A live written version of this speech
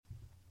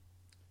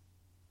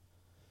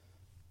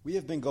We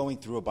have been going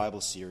through a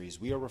Bible series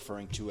we are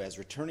referring to as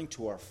Returning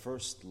to Our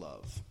First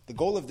Love. The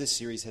goal of this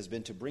series has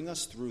been to bring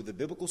us through the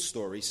biblical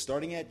story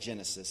starting at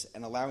Genesis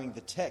and allowing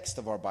the text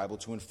of our Bible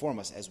to inform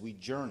us as we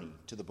journey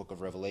to the book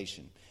of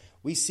Revelation.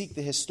 We seek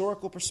the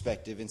historical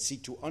perspective and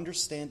seek to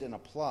understand and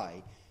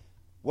apply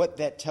what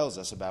that tells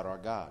us about our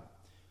God.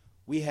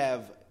 We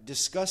have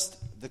discussed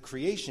the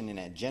creation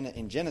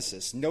in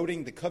Genesis,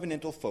 noting the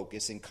covenantal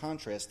focus in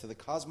contrast to the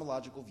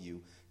cosmological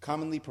view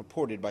commonly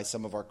purported by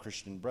some of our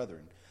Christian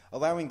brethren.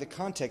 Allowing the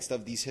context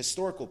of these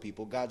historical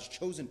people, God's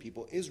chosen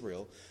people,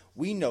 Israel,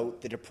 we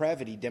note the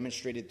depravity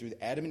demonstrated through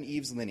Adam and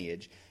Eve's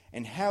lineage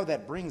and how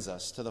that brings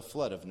us to the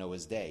flood of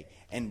Noah's day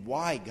and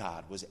why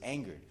God was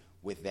angered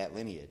with that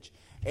lineage.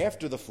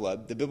 After the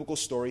flood, the biblical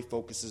story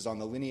focuses on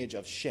the lineage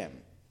of Shem,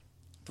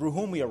 through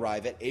whom we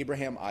arrive at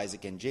Abraham,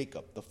 Isaac, and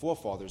Jacob, the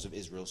forefathers of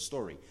Israel's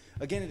story.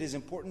 Again, it is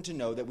important to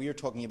know that we are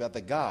talking about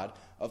the God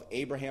of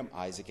Abraham,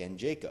 Isaac, and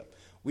Jacob.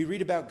 We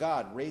read about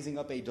God raising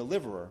up a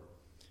deliverer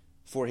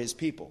for his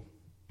people.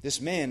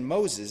 This man,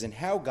 Moses, and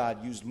how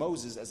God used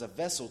Moses as a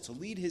vessel to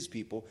lead his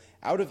people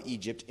out of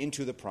Egypt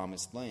into the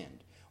promised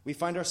land. We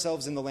find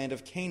ourselves in the land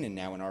of Canaan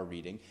now in our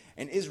reading,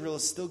 and Israel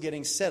is still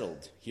getting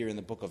settled here in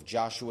the book of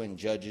Joshua and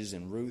Judges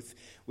and Ruth,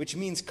 which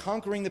means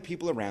conquering the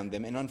people around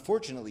them, and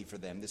unfortunately for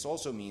them, this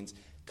also means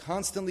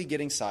constantly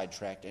getting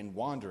sidetracked and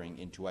wandering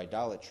into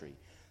idolatry.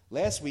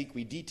 Last week,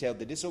 we detailed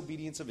the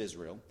disobedience of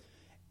Israel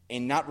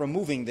in not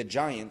removing the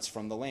giants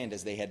from the land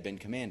as they had been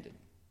commanded.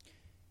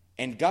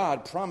 And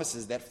God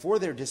promises that for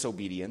their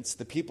disobedience,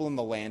 the people in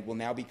the land will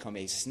now become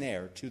a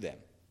snare to them.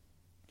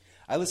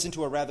 I listened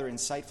to a rather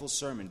insightful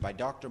sermon by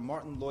Dr.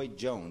 Martin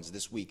Lloyd-Jones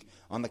this week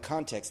on the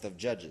context of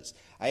Judges.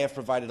 I have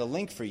provided a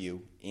link for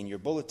you in your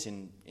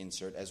bulletin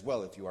insert as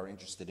well if you are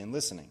interested in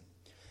listening.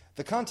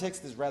 The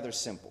context is rather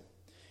simple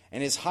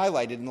and is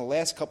highlighted in the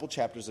last couple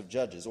chapters of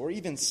Judges, or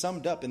even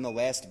summed up in the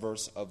last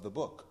verse of the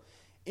book.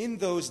 In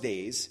those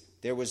days,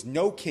 there was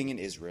no king in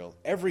Israel.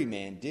 Every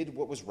man did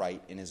what was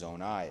right in his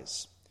own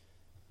eyes.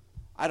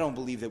 I don't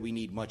believe that we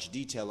need much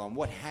detail on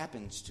what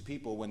happens to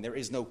people when there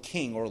is no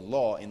king or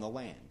law in the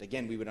land.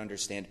 Again, we would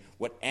understand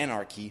what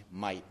anarchy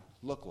might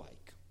look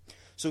like.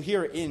 So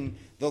here in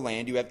the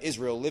land, you have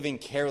Israel living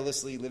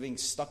carelessly, living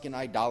stuck in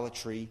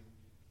idolatry.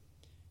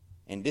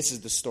 And this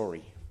is the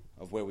story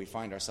of where we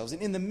find ourselves.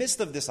 And in the midst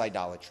of this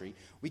idolatry,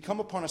 we come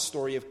upon a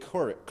story of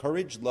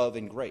courage, love,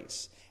 and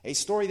grace. A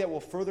story that will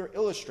further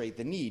illustrate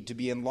the need to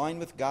be in line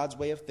with God's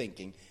way of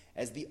thinking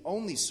as the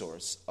only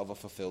source of a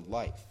fulfilled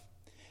life.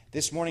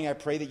 This morning, I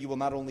pray that you will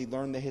not only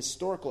learn the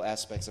historical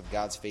aspects of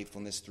God's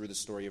faithfulness through the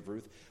story of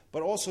Ruth,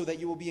 but also that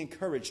you will be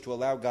encouraged to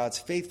allow God's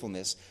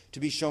faithfulness to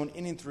be shown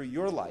in and through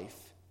your life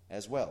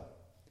as well.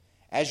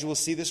 As you will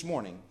see this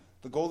morning,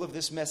 the goal of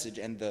this message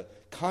and the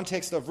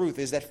context of Ruth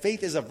is that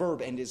faith is a verb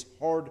and is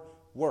hard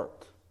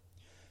work.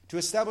 To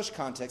establish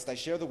context, I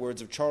share the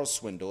words of Charles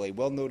Swindoll, a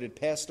well-noted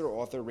pastor,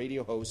 author,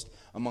 radio host,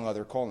 among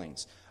other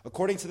callings.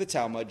 According to the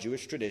Talmud,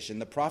 Jewish tradition,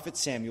 the prophet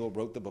Samuel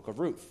wrote the book of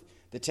Ruth.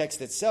 The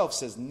text itself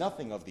says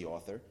nothing of the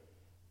author,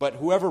 but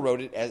whoever wrote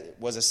it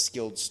was a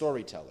skilled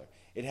storyteller.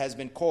 It has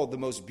been called the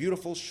most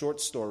beautiful short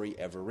story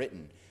ever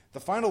written. The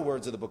final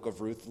words of the book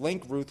of Ruth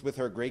link Ruth with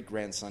her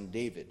great-grandson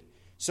David.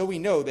 So we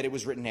know that it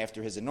was written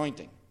after his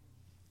anointing.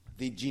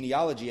 The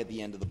genealogy at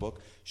the end of the book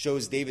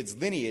shows David's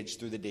lineage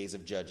through the days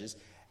of Judges,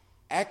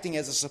 acting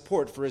as a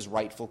support for his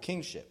rightful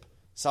kingship.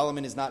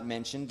 Solomon is not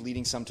mentioned,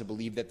 leading some to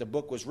believe that the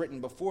book was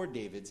written before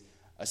David's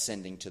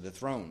ascending to the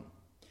throne.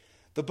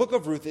 The book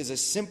of Ruth is a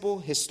simple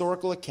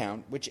historical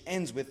account which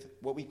ends with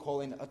what we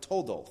call a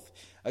toldoth.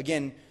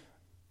 Again,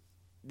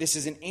 this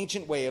is an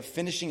ancient way of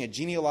finishing a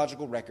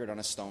genealogical record on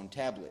a stone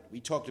tablet. We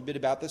talked a bit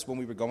about this when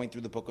we were going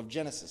through the book of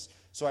Genesis,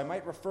 so I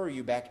might refer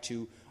you back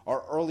to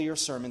our earlier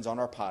sermons on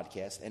our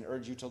podcast and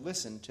urge you to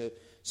listen to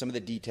some of the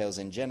details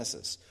in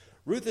Genesis.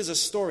 Ruth is a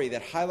story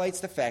that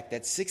highlights the fact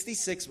that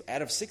 66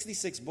 out of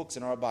 66 books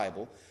in our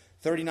Bible,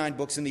 39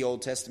 books in the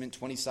Old Testament,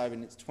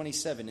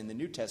 27 in the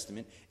New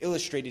Testament,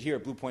 illustrated here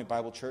at Blue Point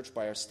Bible Church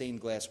by our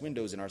stained glass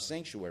windows in our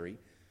sanctuary.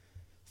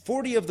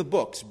 40 of the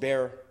books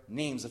bear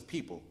names of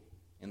people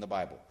in the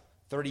Bible.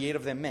 38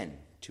 of them men,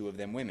 2 of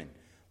them women.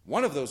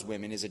 One of those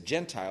women is a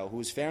Gentile who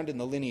is found in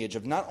the lineage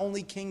of not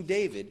only King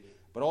David,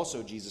 but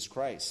also Jesus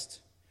Christ.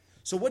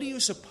 So what do you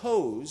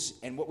suppose,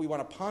 and what we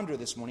want to ponder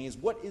this morning, is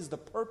what is the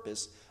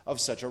purpose of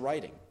such a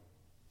writing?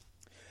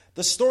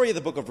 The story of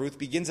the book of Ruth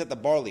begins at the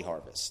barley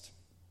harvest.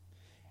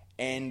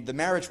 And the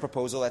marriage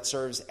proposal that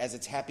serves as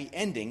its happy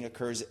ending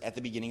occurs at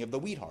the beginning of the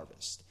wheat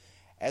harvest.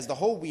 As the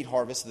whole wheat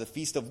harvest of the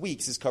Feast of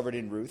Weeks is covered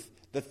in Ruth,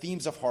 the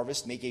themes of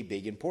harvest make a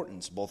big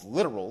importance, both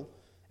literal,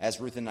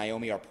 as Ruth and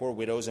Naomi are poor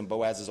widows and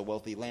Boaz is a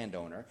wealthy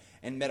landowner,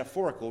 and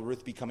metaphorical,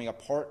 Ruth becoming a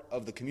part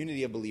of the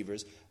community of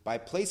believers by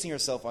placing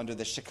herself under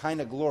the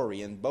Shekinah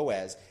glory, and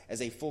Boaz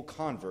as a full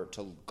convert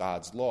to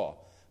God's law.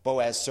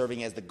 Boaz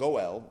serving as the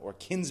Goel, or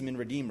kinsman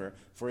redeemer,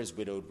 for his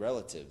widowed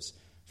relatives.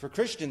 For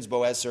Christians,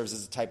 Boaz serves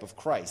as a type of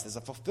Christ, as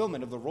a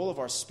fulfillment of the role of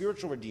our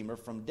spiritual redeemer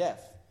from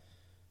death.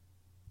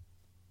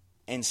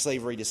 and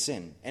slavery to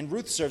sin. And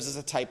Ruth serves as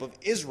a type of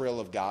Israel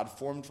of God,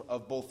 formed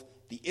of both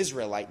the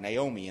Israelite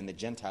Naomi and the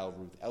Gentile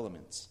Ruth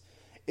elements.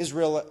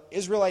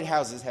 Israelite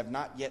houses have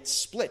not yet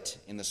split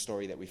in the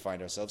story that we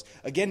find ourselves.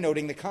 Again,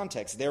 noting the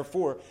context.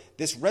 Therefore,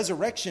 this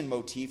resurrection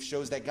motif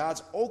shows that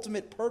God's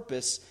ultimate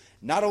purpose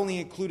not only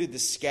included the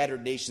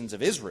scattered nations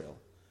of Israel,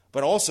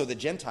 but also the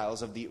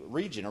Gentiles of the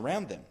region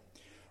around them.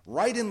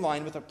 Right in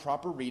line with a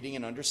proper reading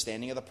and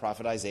understanding of the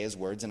prophet Isaiah's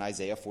words in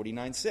Isaiah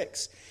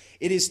 49:6.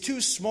 It is too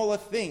small a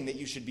thing that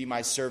you should be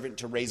my servant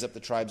to raise up the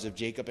tribes of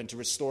Jacob and to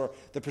restore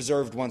the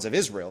preserved ones of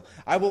Israel.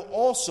 I will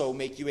also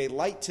make you a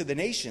light to the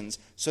nations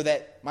so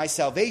that my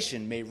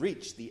salvation may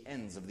reach the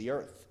ends of the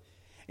earth.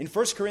 In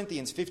 1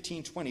 Corinthians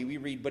 15:20 we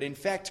read, but in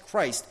fact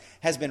Christ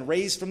has been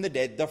raised from the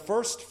dead, the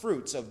first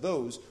fruits of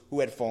those who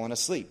had fallen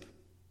asleep.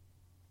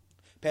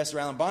 Pastor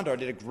Alan Bondar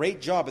did a great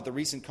job at the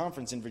recent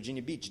conference in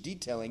Virginia Beach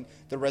detailing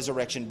the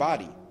resurrection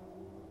body.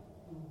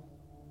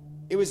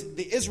 It was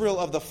the Israel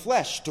of the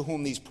flesh to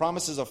whom these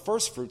promises of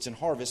first fruits and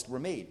harvest were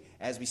made,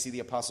 as we see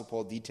the Apostle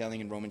Paul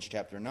detailing in Romans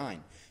chapter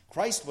 9.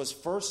 Christ was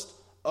first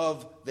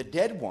of the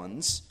dead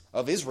ones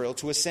of Israel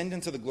to ascend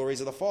into the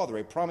glories of the Father,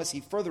 a promise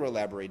he further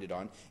elaborated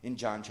on in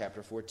John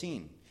chapter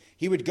 14.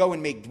 He would go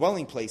and make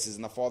dwelling places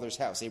in the Father's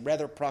house, a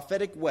rather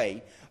prophetic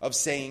way of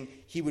saying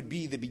he would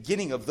be the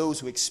beginning of those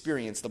who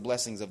experience the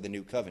blessings of the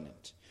new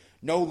covenant.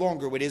 No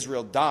longer would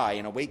Israel die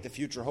and await the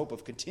future hope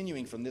of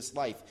continuing from this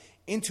life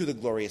into the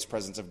glorious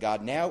presence of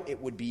God. Now it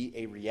would be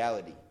a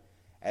reality.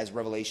 As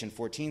Revelation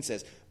 14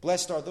 says,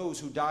 blessed are those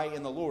who die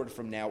in the Lord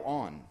from now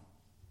on.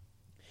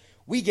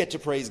 We get to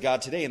praise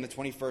God today in the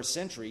 21st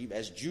century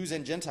as Jews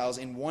and Gentiles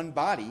in one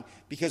body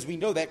because we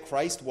know that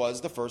Christ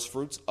was the first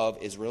fruits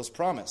of Israel's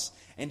promise.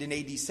 And in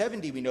AD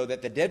 70 we know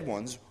that the dead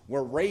ones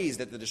were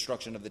raised at the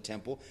destruction of the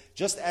temple,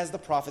 just as the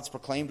prophets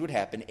proclaimed would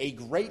happen. A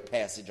great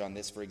passage on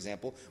this, for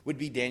example, would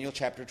be Daniel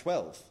chapter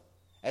 12,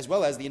 as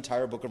well as the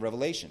entire book of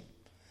Revelation.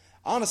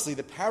 Honestly,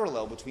 the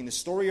parallel between the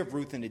story of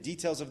Ruth and the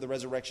details of the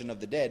resurrection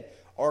of the dead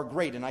are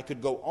great, and I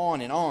could go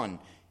on and on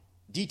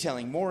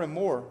detailing more and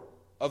more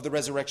of the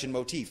resurrection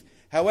motif.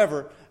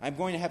 However, I'm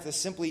going to have to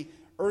simply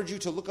urge you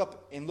to look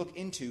up and look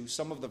into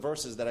some of the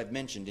verses that I've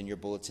mentioned in your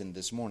bulletin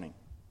this morning.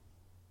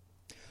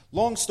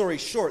 Long story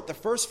short, the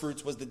first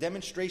fruits was the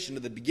demonstration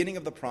of the beginning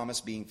of the promise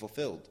being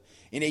fulfilled.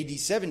 In AD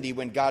 70,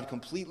 when God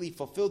completely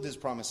fulfilled his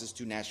promises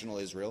to national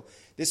Israel,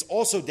 this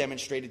also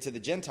demonstrated to the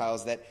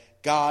Gentiles that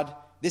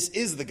this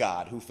is the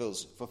God who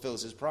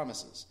fulfills his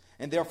promises.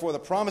 And therefore the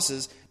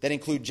promises that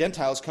include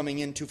Gentiles coming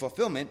into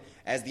fulfillment,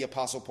 as the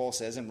Apostle Paul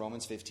says in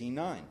Romans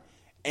 15:9.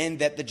 And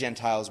that the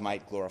Gentiles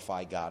might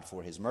glorify God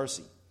for his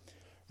mercy.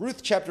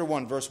 Ruth chapter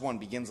 1 verse 1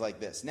 begins like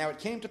this. Now it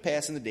came to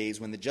pass in the days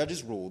when the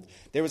judges ruled,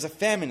 there was a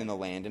famine in the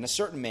land, and a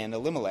certain man,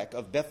 Elimelech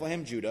of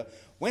Bethlehem, Judah,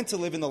 went to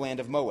live in the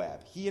land of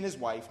Moab, he and his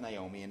wife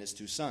Naomi and his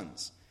 2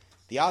 sons.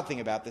 The odd thing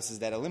about this is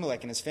that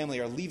Elimelech and his family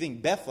are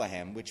leaving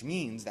Bethlehem, which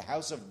means the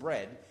house of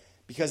bread,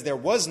 because there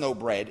was no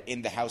bread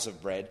in the house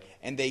of bread,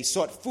 and they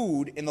sought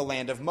food in the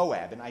land of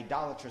Moab, an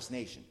idolatrous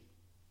nation.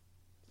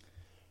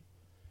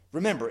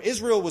 Remember,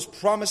 Israel was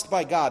promised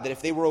by God that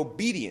if they were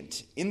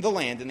obedient in the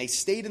land and they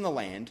stayed in the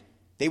land,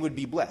 they would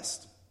be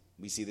blessed.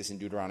 We see this in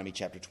Deuteronomy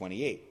chapter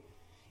 28.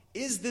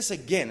 Is this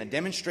again a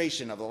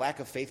demonstration of the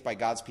lack of faith by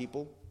God's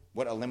people,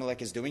 what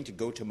Elimelech is doing to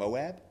go to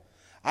Moab?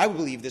 I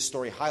believe this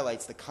story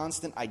highlights the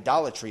constant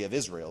idolatry of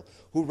Israel,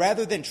 who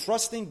rather than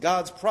trusting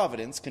God's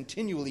providence,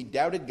 continually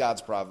doubted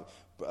God's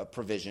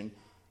provision,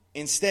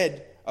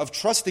 instead of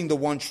trusting the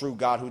one true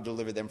God who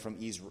delivered them from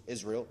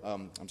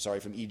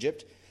from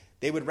Egypt.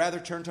 They would rather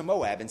turn to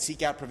Moab and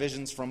seek out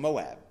provisions from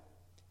Moab.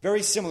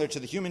 Very similar to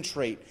the human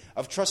trait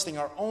of trusting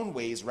our own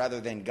ways rather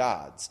than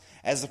God's.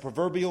 As the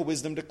proverbial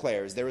wisdom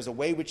declares, there is a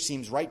way which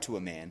seems right to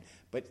a man,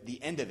 but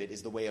the end of it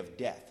is the way of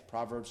death.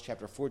 Proverbs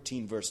chapter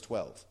 14, verse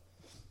 12.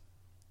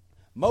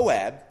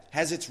 Moab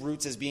has its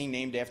roots as being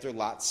named after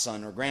Lot's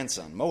son or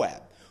grandson,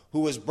 Moab, who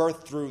was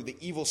birthed through the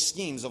evil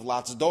schemes of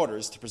Lot's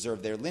daughters to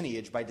preserve their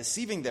lineage by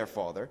deceiving their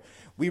father.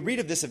 We read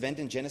of this event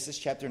in Genesis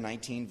chapter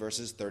 19,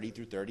 verses 30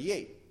 through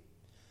 38.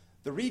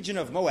 The region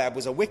of Moab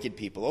was a wicked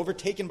people,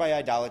 overtaken by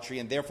idolatry,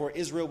 and therefore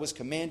Israel was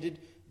commanded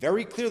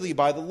very clearly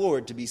by the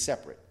Lord to be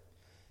separate.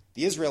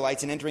 The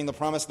Israelites, in entering the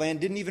promised land,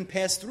 didn't even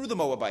pass through the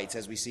Moabites,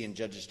 as we see in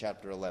Judges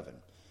chapter 11.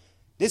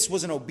 This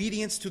was an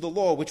obedience to the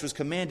law which was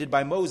commanded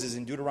by Moses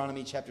in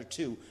Deuteronomy chapter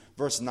 2,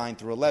 verse 9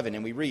 through 11.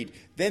 And we read,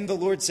 Then the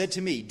Lord said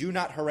to me, Do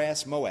not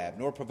harass Moab,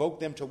 nor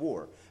provoke them to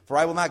war, for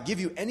I will not give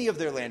you any of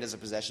their land as a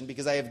possession,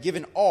 because I have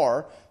given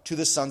Ar to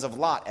the sons of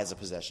Lot as a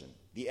possession.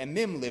 The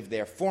Emim lived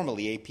there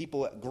formerly, a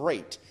people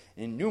great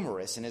and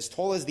numerous and as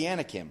tall as the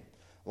Anakim.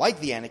 Like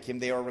the Anakim,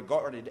 they are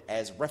regarded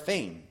as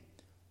Rephaim,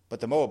 but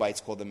the Moabites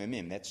called them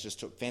Emim. That's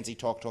just fancy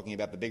talking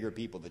about the bigger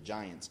people, the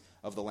giants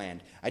of the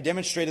land. I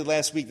demonstrated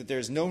last week that there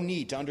is no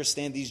need to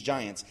understand these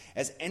giants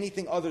as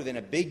anything other than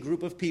a big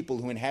group of people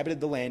who inhabited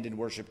the land and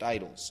worshipped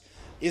idols.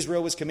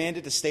 Israel was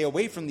commanded to stay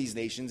away from these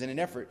nations in an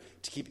effort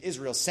to keep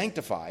Israel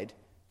sanctified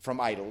from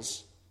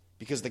idols,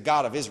 because the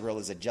God of Israel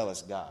is a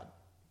jealous God.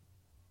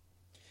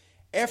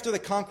 After the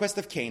conquest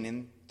of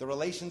Canaan, the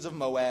relations of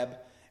Moab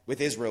with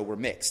Israel were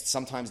mixed.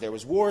 Sometimes there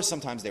was war,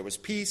 sometimes there was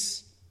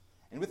peace.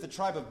 And with the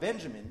tribe of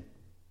Benjamin,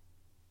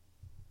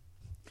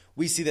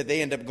 we see that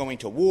they end up going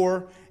to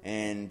war,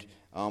 and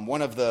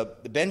one of the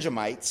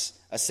Benjamites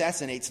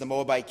assassinates the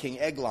Moabite king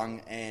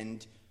Eglon,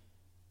 and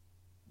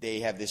they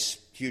have this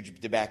huge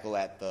debacle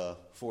at the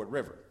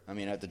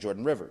at the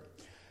Jordan River.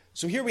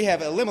 So here we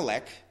have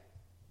Elimelech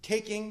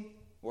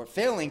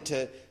failing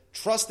to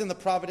trust in the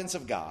providence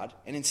of God,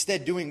 and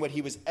instead doing what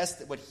he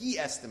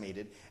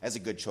estimated as a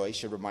good choice.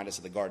 Should remind us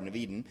of the Garden of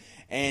Eden.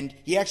 And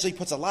he actually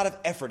puts a lot of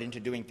effort into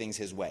doing things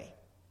his way.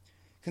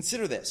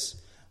 Consider this.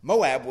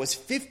 Moab was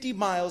 50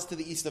 miles to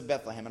the east of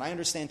Bethlehem, and I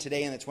understand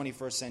today in the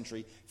 21st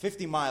century,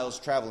 50 miles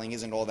traveling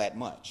isn't all that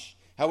much.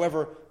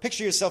 However,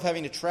 picture yourself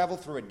having to travel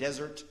through a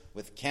desert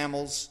with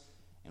camels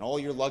and all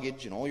your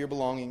luggage and all your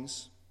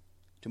belongings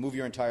to move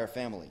your entire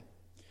family.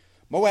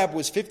 Moab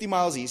was 50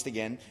 miles east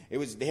again.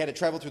 They had to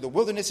travel through the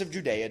wilderness of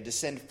Judea,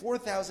 descend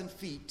 4,000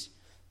 feet,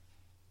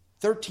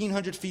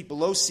 1,300 feet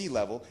below sea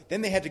level.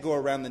 Then they had to go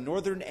around the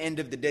northern end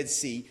of the Dead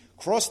Sea,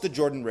 cross the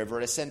Jordan River,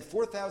 and ascend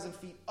 4,000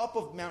 feet up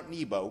of Mount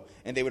Nebo,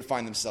 and they would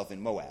find themselves in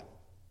Moab.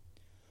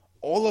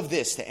 All of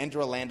this to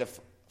enter a land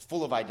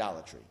full of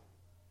idolatry.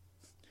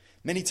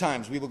 Many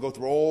times we will go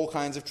through all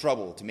kinds of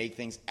trouble to make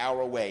things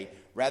our way,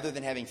 rather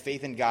than having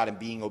faith in God and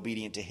being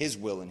obedient to His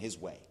will and His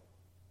way.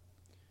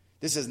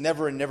 This has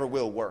never and never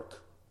will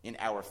work in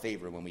our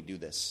favor when we do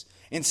this.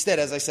 Instead,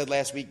 as I said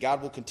last week,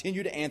 God will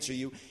continue to answer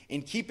you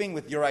in keeping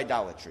with your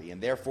idolatry,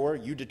 and therefore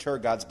you deter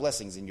God's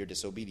blessings in your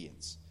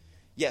disobedience.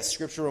 Yes,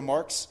 Scripture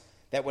remarks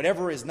that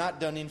whatever is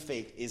not done in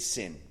faith is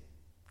sin.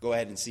 Go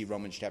ahead and see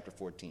Romans chapter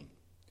 14.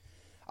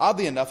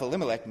 Oddly enough,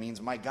 Elimelech means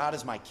my God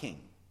is my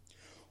king,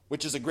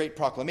 which is a great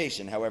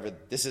proclamation. However,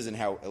 this isn't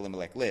how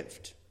Elimelech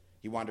lived.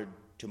 He wandered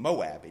to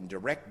Moab in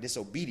direct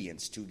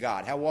disobedience to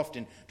God. How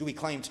often do we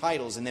claim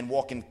titles and then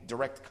walk in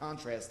direct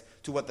contrast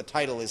to what the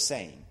title is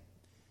saying?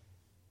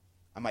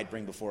 I might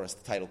bring before us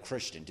the title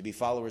Christian, to be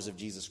followers of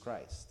Jesus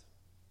Christ.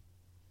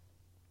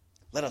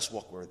 Let us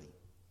walk worthy.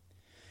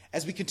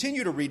 As we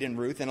continue to read in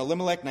Ruth, and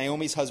Elimelech,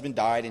 Naomi's husband,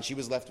 died, and she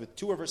was left with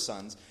 2 of her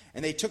sons,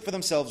 and they took for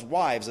themselves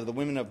wives of the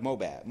women of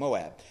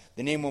Moab.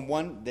 The name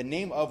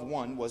of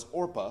one was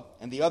Orpah,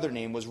 and the other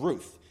name was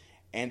Ruth.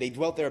 And they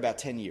dwelt there about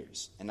 10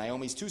 years. And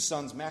Naomi's 2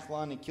 sons,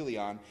 Machlon and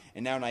Chilion,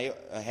 and now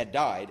had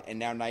died, and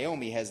now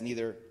Naomi has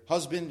neither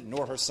husband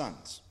nor her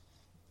sons.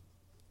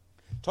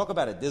 Talk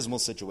about a dismal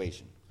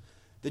situation.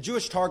 The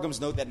Jewish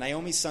Targums note that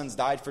Naomi's sons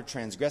died for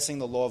transgressing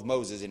the law of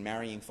Moses in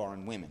marrying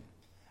foreign women.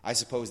 I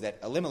suppose that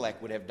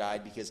Elimelech would have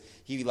died because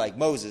he, like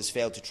Moses,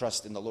 failed to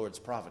trust in the Lord's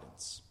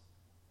providence.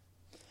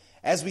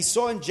 As we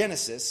saw in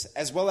Genesis,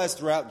 as well as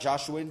throughout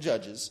Joshua and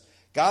Judges,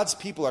 God's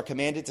people are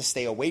commanded to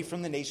stay away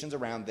from the nations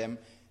around them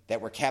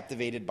that were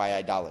captivated by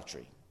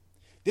idolatry.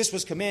 This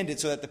was commanded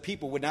so that the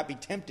people would not be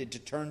tempted to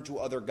turn to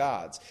other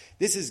gods.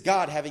 This is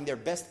God having their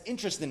best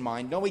interest in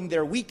mind, knowing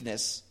their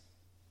weakness.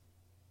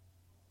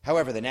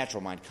 However, the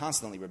natural mind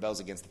constantly rebels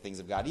against the things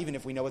of God, even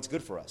if we know it's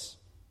good for us.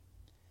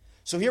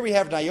 So here we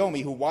have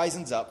Naomi, who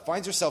wisens up,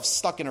 finds herself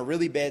stuck in a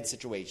really bad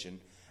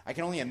situation. I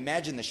can only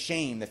imagine the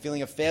shame, the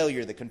feeling of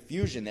failure, the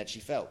confusion that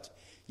she felt.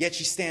 Yet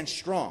she stands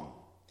strong.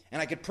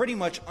 And I could pretty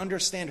much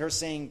understand her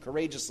saying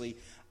courageously,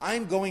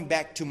 I'm going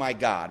back to my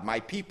God, my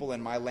people,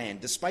 and my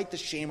land. Despite the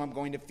shame I'm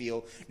going to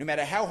feel, no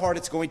matter how hard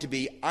it's going to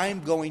be,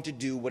 I'm going to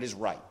do what is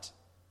right.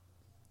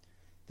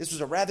 This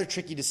was a rather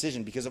tricky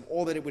decision because of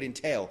all that it would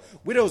entail.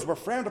 Widows were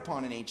frowned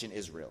upon in ancient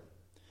Israel.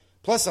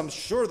 Plus, I'm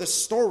sure the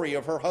story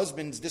of her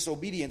husband's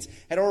disobedience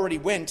had already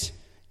went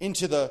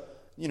into the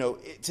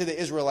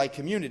Israelite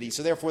community.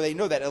 So therefore they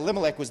know that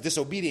Elimelech was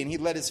disobedient. He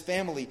led his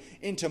family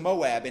into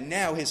Moab, and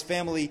now his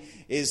family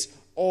is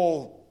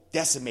all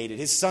decimated.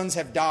 His sons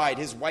have died.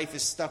 His wife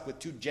is stuck with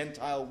 2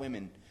 Gentile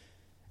women.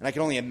 And I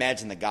can only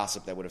imagine the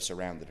gossip that would have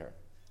surrounded her.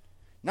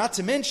 Not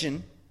to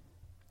mention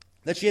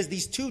that she has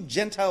these 2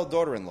 Gentile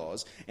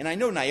daughter-in-laws, and I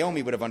know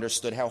Naomi would have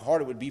understood how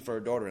hard it would be for her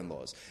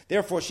daughter-in-laws.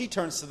 Therefore, she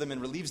turns to them and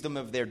relieves them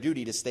of their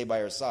duty to stay by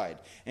her side.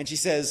 And she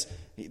says,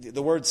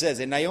 the word says,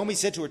 and Naomi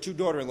said to her 2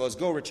 daughter-in-laws,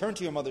 go, return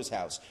to your mother's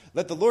house.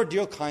 Let the Lord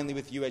deal kindly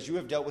with you as you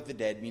have dealt with the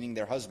dead, meaning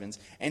their husbands,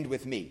 and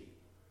with me.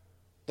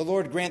 The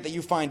Lord grant that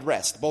you find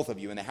rest, both of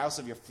you, in the house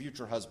of your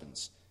future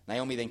husbands.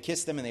 Naomi then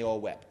kissed them, and they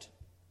all wept.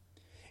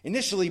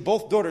 Initially,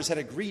 both daughters had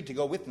agreed to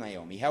go with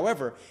Naomi.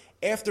 However,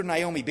 after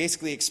Naomi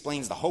basically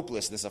explains the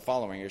hopelessness of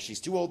following her, she's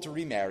too old to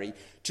remarry,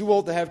 too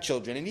old to have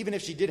children, and even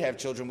if she did have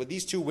children, would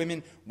these 2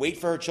 women wait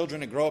for her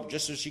children to grow up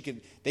just so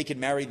they could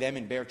marry them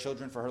and bear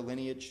children for her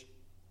lineage?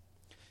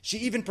 She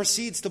even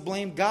proceeds to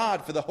blame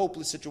God for the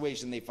hopeless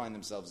situation they find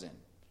themselves in.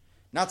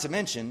 Not to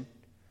mention,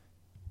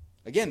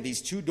 again,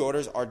 these 2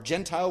 daughters are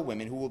Gentile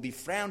women who will be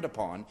frowned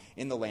upon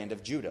in the land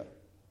of Judah.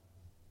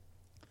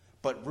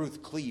 But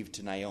Ruth cleaved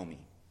to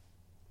Naomi.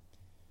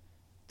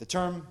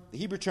 The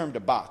Hebrew term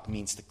dabak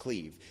means to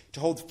cleave,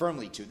 to hold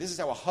firmly to. This is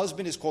how a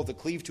husband is called to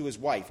cleave to his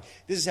wife.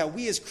 This is how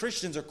we as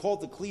Christians are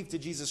called to cleave to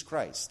Jesus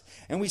Christ.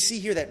 And we see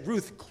here that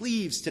Ruth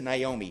cleaves to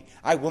Naomi.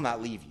 I will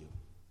not leave you.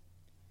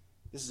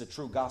 This is a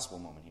true gospel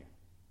moment here.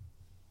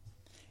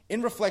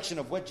 In reflection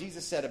of what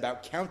Jesus said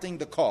about counting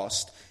the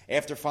cost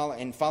after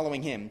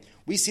following him,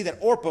 we see that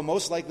Orpah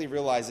most likely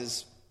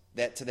realizes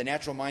that to the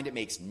natural mind it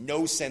makes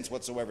no sense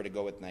whatsoever to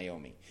go with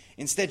Naomi.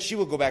 Instead, she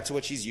will go back to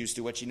what she's used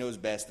to, what she knows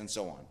best, and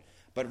so on.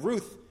 But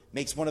Ruth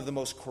makes one of the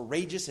most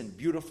courageous and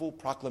beautiful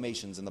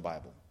proclamations in the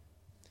Bible.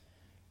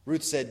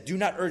 Ruth said, "Do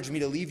not urge me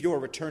to leave you or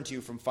return to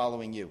you from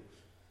following you.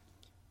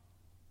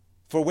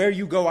 For where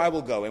you go, I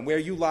will go, and where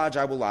you lodge,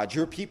 I will lodge.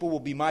 Your people will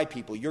be my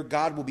people. Your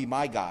God will be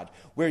my God.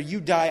 Where you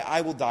die,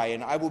 I will die,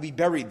 and I will be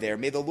buried there.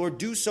 May the Lord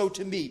do so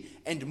to me,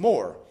 and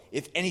more,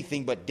 if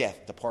anything but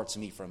death departs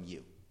me from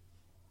you."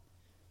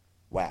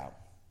 Wow.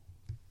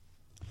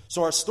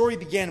 So our story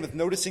began with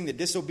noticing the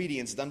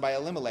disobedience done by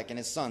Elimelech and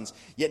his sons,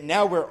 yet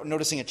now we're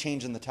noticing a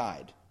change in the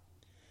tide.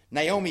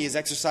 Naomi is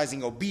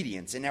exercising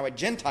obedience, and now a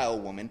Gentile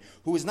woman,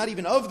 who is not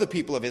even of the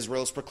people of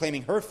Israel, is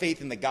proclaiming her faith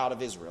in the God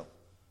of Israel.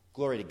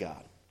 Glory to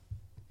God.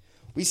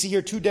 We see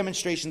here two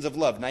demonstrations of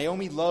love.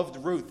 Naomi loved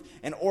Ruth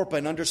and Orpah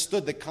and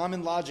understood the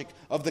common logic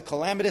of the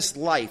calamitous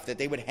life that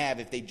they would have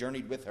if they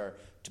journeyed with her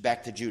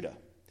back to Judah.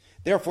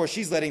 Therefore,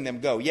 she's letting them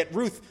go. Yet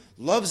Ruth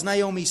loves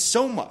Naomi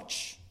so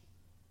much,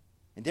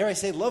 and dare I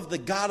say, loved the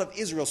God of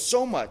Israel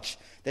so much,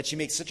 that she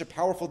makes such a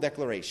powerful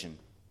declaration.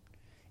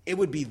 It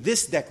would be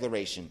this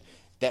declaration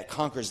that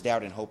conquers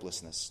doubt and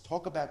hopelessness.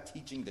 Talk about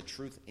teaching the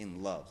truth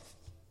in love.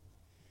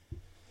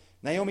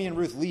 Naomi and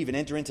Ruth leave and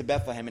enter into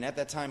Bethlehem, and at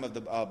that time of the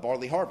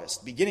barley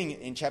harvest. Beginning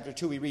in chapter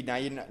 2, we read,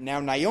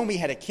 Now Naomi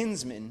had a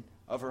kinsman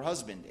of her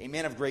husband, a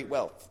man of great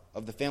wealth,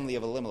 of the family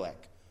of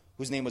Elimelech,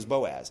 whose name was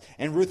Boaz.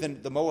 And Ruth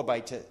and the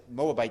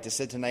Moabitess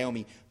said to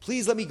Naomi,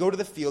 "Please let me go to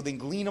the field and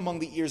glean among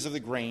the ears of the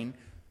grain,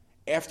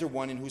 after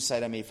one in whose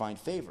sight I may find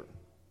favor."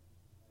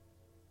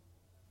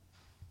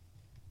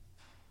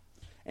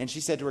 And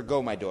she said to her,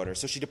 "Go, my daughter."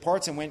 So she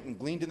departs and went and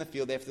gleaned in the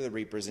field after the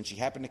reapers, and she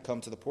happened to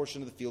come to the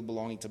portion of the field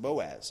belonging to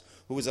Boaz,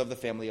 who was of the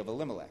family of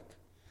Elimelech.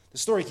 The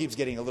story keeps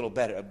getting a little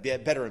better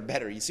and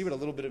better. You see what a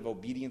little bit of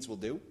obedience will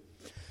do?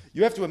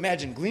 You have to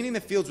imagine gleaning the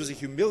fields was a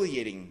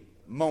humiliating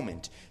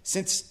moment,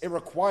 since it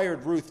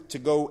required Ruth to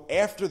go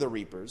after the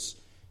reapers,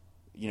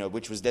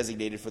 which was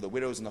designated for the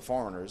widows and the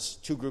foreigners,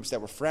 two groups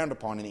that were frowned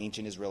upon in the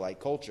ancient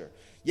Israelite culture.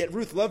 Yet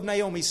Ruth loved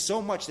Naomi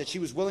so much that she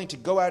was willing to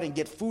go out and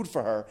get food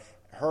for her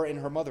and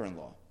her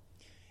mother-in-law.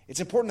 It's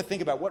important to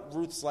think about what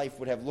Ruth's life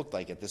would have looked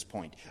like at this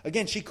point.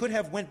 Again, she could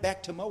have went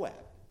back to Moab.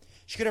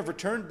 She could have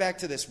returned back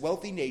to this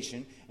wealthy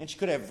nation, and she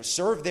could have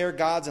served their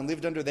gods and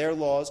lived under their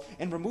laws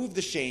and removed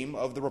the shame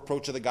of the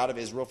reproach of the God of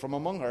Israel from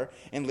among her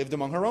and lived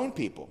among her own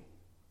people.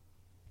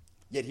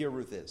 Yet here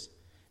Ruth is.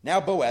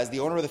 Now Boaz, the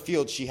owner of the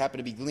field she happened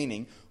to be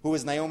gleaning, who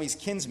was Naomi's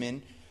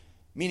kinsman,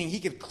 meaning he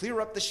could clear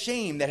up the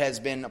shame that has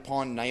been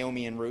upon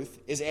Naomi and Ruth,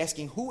 is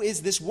asking, "Who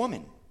is this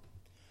woman?"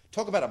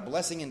 Talk about a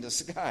blessing in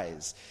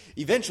disguise.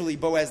 Eventually,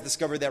 Boaz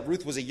discovered that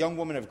Ruth was a young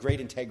woman of great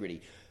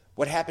integrity.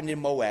 What happened in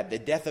Moab, the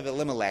death of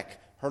Elimelech,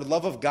 her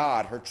love of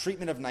God, her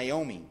treatment of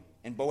Naomi,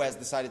 and Boaz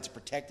decided to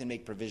protect and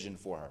make provision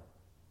for her.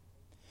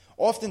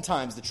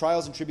 Oftentimes, the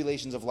trials and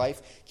tribulations of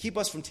life keep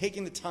us from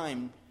taking the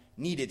time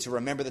needed to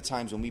remember the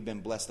times when we've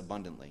been blessed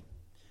abundantly,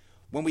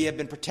 when we have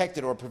been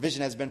protected or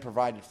provision has been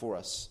provided for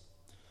us.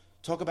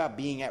 Talk about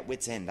being at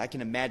wit's end. I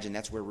can imagine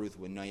that's where Ruth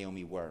and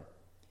Naomi were.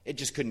 It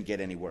just couldn't get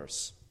any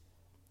worse.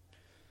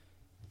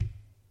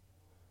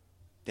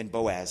 Then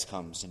Boaz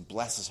comes and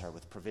blesses her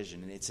with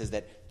provision. And it says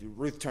that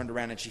Ruth turned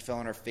around and she fell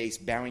on her face,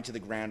 bowing to the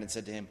ground, and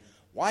said to him,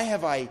 "Why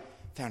have I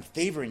found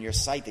favor in your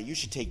sight that you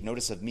should take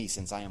notice of me,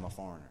 since I am a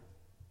foreigner?"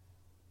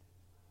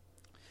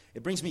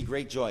 It brings me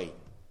great joy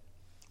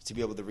to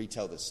be able to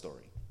retell this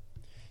story.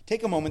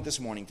 Take a moment this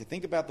morning to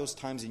think about those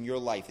times in your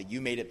life that you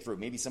made it through.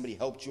 Maybe somebody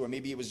helped you, or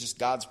maybe it was just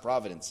God's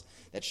providence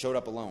that showed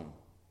up alone.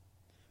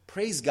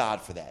 Praise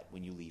God for that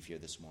when you leave here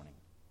this morning.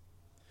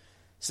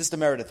 Sister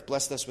Meredith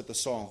blessed us with the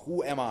song,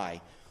 "Who Am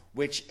I?"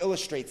 which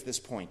illustrates this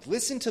point.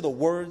 Listen to the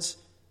words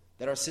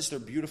that our sister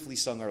beautifully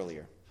sung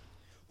earlier.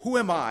 "Who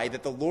am I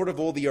that the Lord of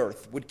all the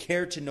earth would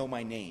care to know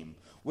my name,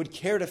 would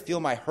care to feel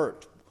my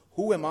hurt?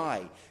 Who am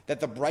I that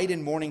the bright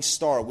and morning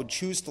star would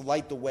choose to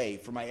light the way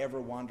for my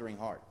ever-wandering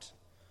heart?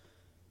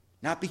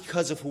 Not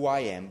because of who I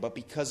am, but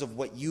because of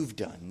what you've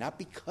done. Not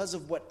because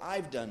of what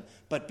I've done,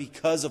 but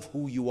because of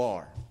who you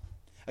are."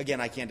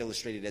 Again, I can't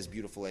illustrate it as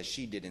beautiful as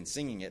she did in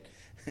singing it.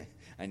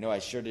 I know I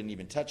sure didn't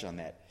even touch on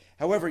that.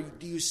 However,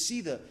 do you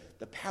see the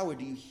power?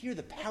 Do you hear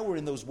the power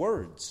in those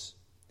words?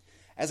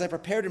 As I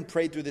prepared and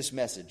prayed through this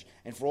message,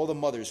 and for all the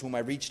mothers whom I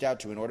reached out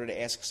to in order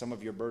to ask some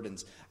of your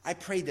burdens, I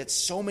prayed that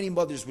so many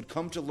mothers would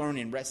come to learn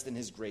and rest in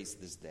His grace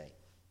this day.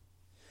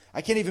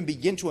 I can't even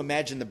begin to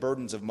imagine the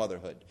burdens of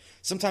motherhood.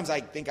 Sometimes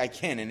I think I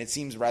can, and it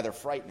seems rather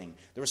frightening.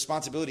 The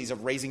responsibilities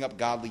of raising up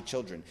godly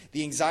children,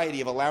 the anxiety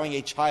of allowing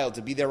a child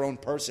to be their own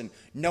person,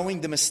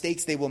 knowing the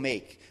mistakes they will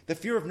make, the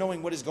fear of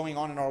knowing what is going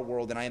on in our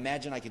world, and I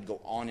imagine I could go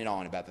on and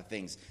on about the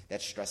things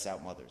that stress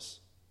out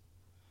mothers.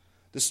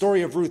 The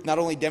story of Ruth not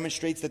only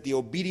demonstrates that the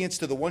obedience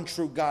to the one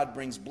true God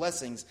brings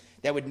blessings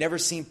that would never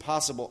seem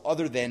possible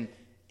other than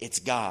it's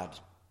God.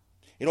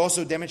 It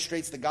also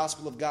demonstrates the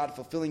gospel of God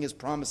fulfilling his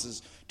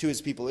promises to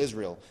his people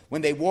Israel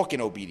when they walk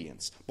in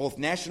obedience, both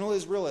national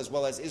Israel as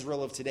well as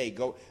Israel of today,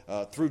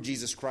 through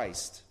Jesus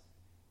Christ.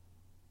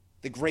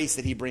 The grace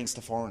that he brings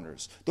to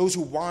foreigners, those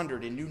who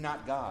wandered and knew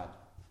not God.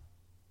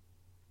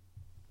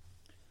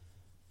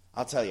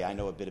 I'll tell you, I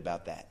know a bit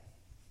about that.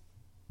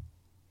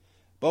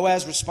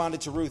 Boaz responded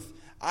to Ruth,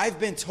 I've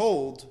been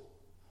told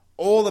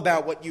all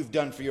about what you've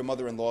done for your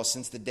mother-in-law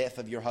since the death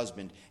of your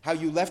husband, how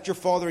you left your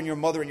father and your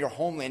mother and your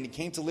homeland and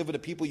came to live with a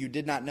people you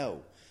did not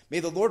know.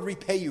 May the Lord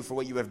repay you for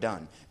what you have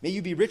done. May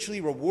you be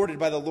richly rewarded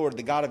by the Lord,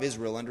 the God of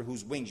Israel, under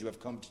whose wings you have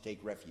come to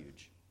take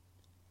refuge.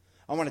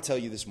 I want to tell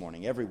you this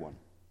morning, everyone,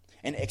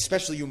 and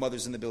especially you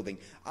mothers in the building,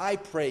 I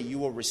pray you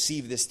will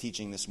receive this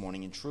teaching this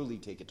morning and truly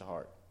take it to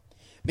heart.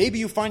 Maybe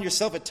you find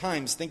yourself at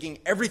times thinking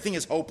everything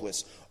is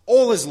hopeless,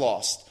 all is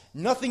lost,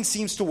 nothing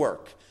seems to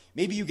work.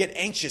 Maybe you get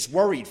anxious,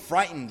 worried,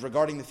 frightened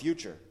regarding the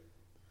future.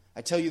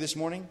 I tell you this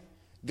morning,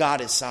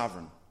 God is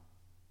sovereign.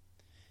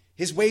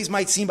 His ways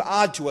might seem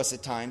odd to us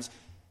at times,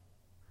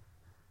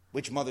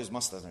 which mothers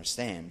must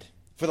understand.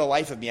 For the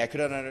life of me, I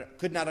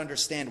could not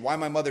understand why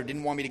my mother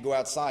didn't want me to go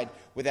outside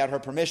without her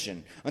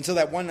permission, until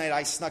that one night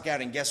I snuck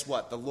out and guess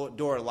what? The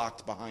door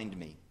locked behind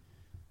me.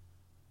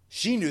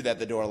 She knew that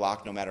the door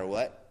locked no matter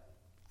what.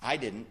 I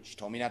didn't. She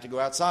told me not to go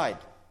outside.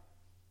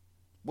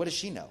 What does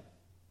she know?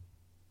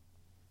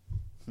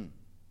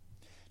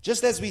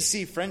 Just as we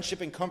see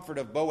friendship and comfort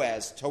of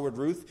Boaz toward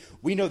Ruth,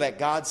 we know that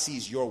God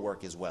sees your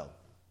work as well.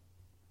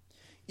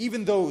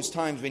 Even those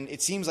times when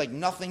it seems like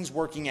nothing's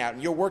working out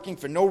and you're working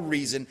for no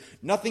reason,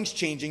 nothing's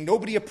changing,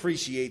 nobody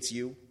appreciates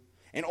you,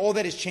 and all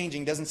that is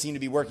changing doesn't seem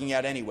to be working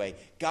out anyway,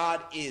 God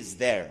is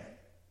there.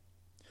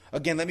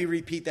 Again, let me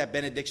repeat that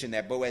benediction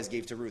that Boaz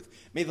gave to Ruth.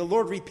 May the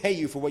Lord repay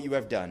you for what you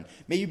have done.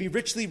 May you be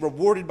richly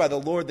rewarded by the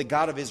Lord, the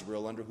God of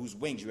Israel, under whose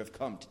wings you have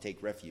come to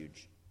take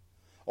refuge.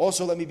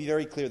 Also, let me be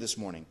very clear this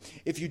morning.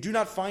 If you do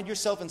find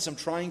yourself in some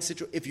trying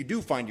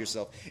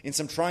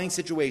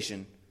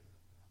situation,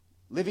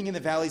 living in the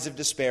valleys of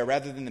despair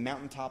rather than the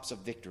mountaintops of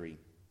victory,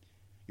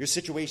 your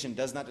situation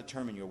does not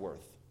determine your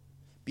worth.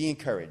 Be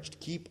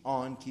encouraged. Keep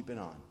on keeping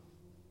on.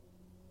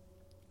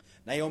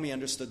 Naomi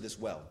understood this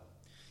well.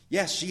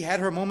 Yes, she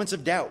had her moments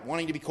of doubt,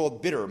 wanting to be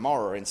called bitter,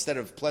 Mara, instead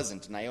of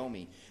pleasant,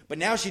 Naomi. But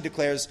now she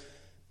declares,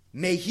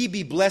 may he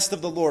be blessed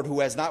of the Lord who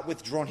has not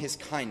withdrawn his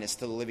kindness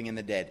to the living and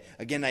the dead.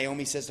 Again,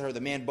 Naomi says to her,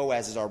 the man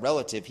Boaz is our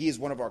relative. He is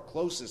one of our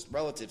closest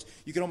relatives.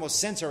 You can almost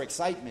sense her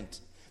excitement.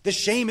 The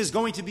shame is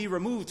going to be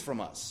removed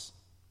from us.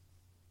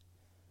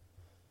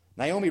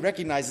 Naomi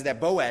recognizes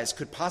that Boaz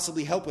could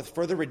possibly help with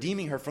further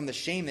redeeming her from the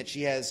shame that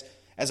she has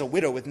as a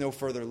widow with no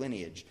further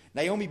lineage.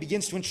 Naomi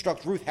begins to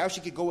instruct Ruth how she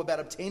could go about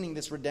obtaining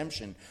this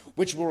redemption,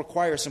 which will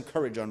require some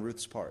courage on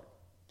Ruth's part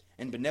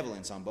and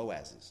benevolence on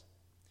Boaz's.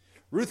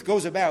 Ruth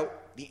goes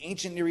about the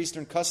ancient Near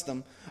Eastern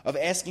custom of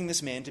asking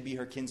this man to be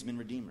her kinsman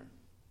redeemer.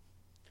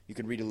 You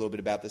can read a little bit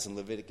about this in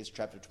Leviticus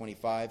chapter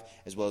 25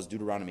 as well as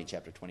Deuteronomy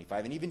chapter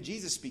 25. And even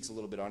Jesus speaks a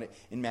little bit on it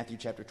in Matthew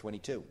chapter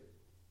 22.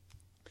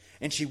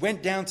 And she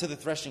went down to the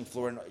threshing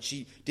floor, and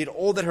she did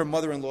all that her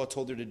mother-in-law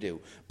told her to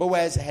do.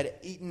 Boaz had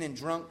eaten and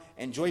drunk,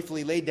 and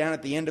joyfully laid down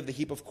at the end of the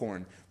heap of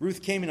corn.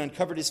 Ruth came and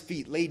uncovered his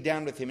feet, laid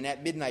down with him, and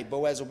at midnight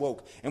Boaz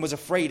awoke, and was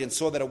afraid, and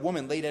saw that a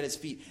woman laid at his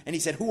feet. And he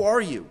said, who are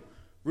you?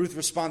 Ruth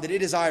responded,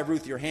 it is I,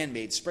 Ruth, your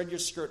handmaid. Spread your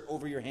skirt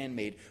over your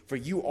handmaid, for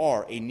you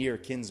are a near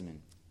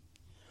kinsman.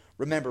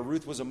 Remember,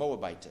 Ruth was a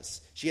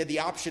Moabitess. She had the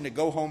option to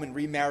go home and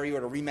remarry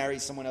or to remarry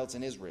someone else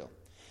in Israel.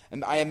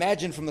 And I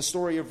imagine from the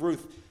story of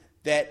Ruth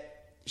that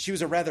she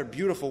was a rather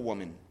beautiful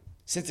woman,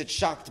 since it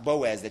shocked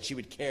Boaz that she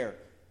would care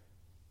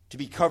to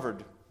be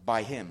covered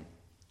by him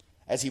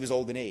as he was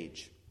old in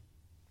age.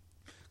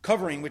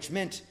 Covering, which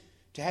meant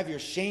to have your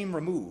shame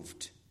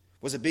removed,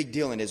 was a big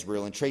deal in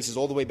Israel and traces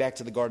all the way back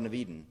to the Garden of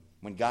Eden,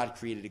 when God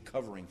created a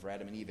covering for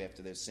Adam and Eve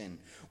after their sin.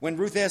 When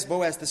Ruth asked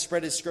Boaz to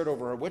spread his skirt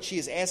over her, what she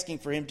is asking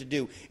for him to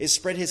do is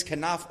spread his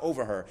kanaf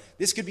over her.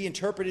 This could be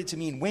interpreted to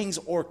mean wings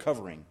or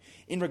covering.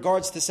 In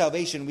regards to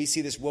salvation, we see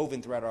this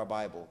woven throughout our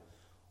Bible,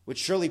 which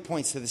surely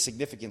points to the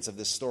significance of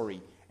this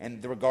story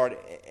and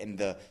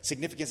the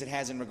significance it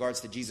has in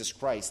regards to Jesus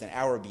Christ and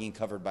our being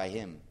covered by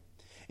him.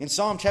 In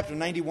Psalm chapter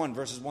 91,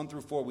 verses 1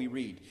 through 4, we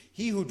read,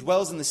 he who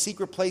dwells in the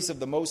secret place of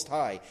the Most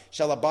High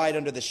shall abide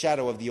under the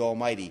shadow of the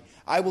Almighty.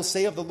 I will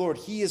say of the Lord,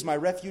 he is my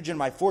refuge and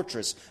my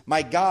fortress.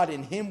 My God,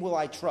 in him will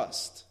I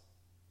trust.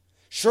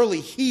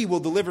 Surely he will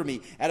deliver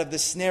me out of the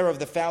snare of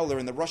the fowler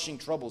and the rushing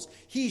troubles.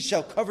 He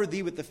shall cover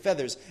thee with the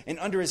feathers, and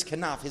under his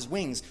kanaf, his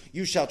wings,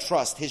 you shall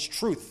trust. His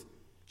truth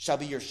shall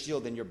be your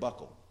shield and your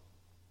buckle.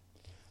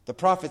 The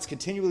prophets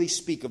continually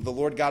speak of the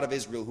Lord God of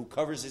Israel, who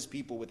covers his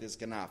people with his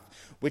kanaf,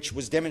 which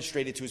was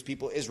demonstrated to his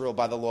people Israel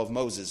by the law of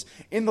Moses.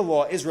 In the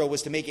law, Israel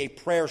was to make a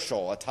prayer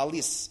shawl, a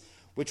talis,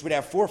 which would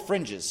have 4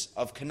 fringes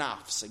of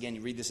kanafs. Again,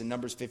 you read this in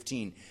Numbers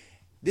 15.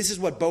 This is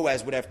what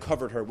Boaz would have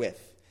covered her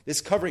with.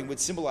 This covering would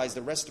symbolize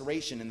the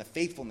restoration and the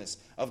faithfulness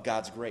of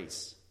God's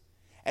grace.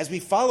 As we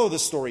follow the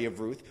story of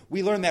Ruth,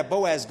 we learn that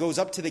Boaz goes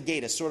up to the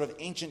gate, a sort of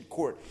ancient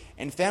court,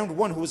 and found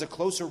one who was a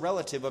closer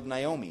relative of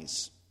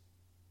Naomi's.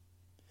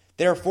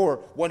 therefore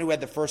one who had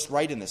the first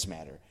right in this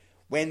matter.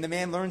 When the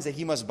man learns that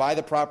he must buy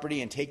the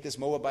property and take this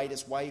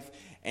Moabitess wife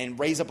and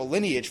raise up a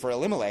lineage for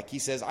Elimelech, he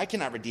says, I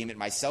cannot redeem it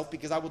myself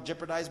because I will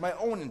jeopardize my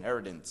own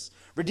inheritance.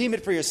 Redeem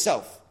it for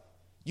yourself.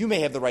 You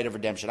may have the right of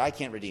redemption. I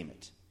can't redeem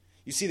it.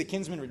 You see, the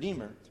kinsman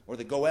redeemer, or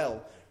the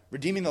goel,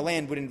 redeeming the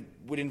land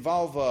would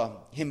involve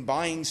him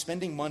buying,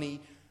 spending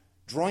money,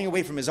 drawing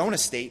away from his own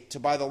estate to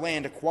buy the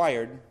land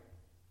acquired,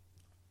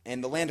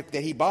 and the land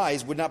that he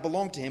buys would not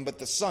belong to him, but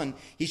the son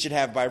he should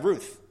have by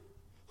Ruth,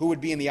 who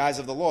would be in the eyes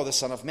of the law the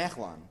son of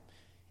Machlon.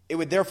 It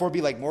would therefore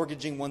be like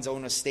mortgaging one's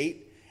own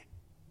estate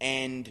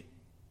and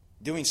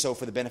doing so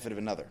for the benefit of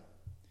another.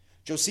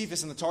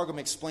 Josephus and the Targum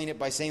explain it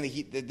by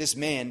saying that this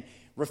man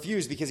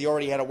refused because he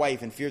already had a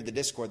wife and feared the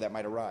discord that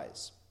might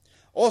arise.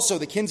 Also,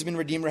 the kinsman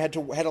redeemer had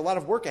a lot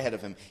of work ahead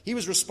of him. He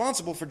was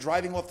responsible for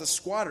driving off the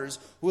squatters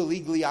who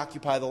illegally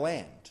occupy the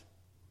land.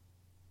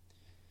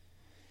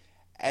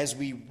 As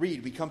we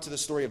read, we come to the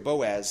story of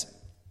Boaz,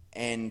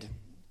 and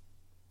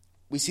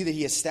we see that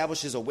he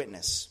establishes a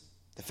witness.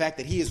 The fact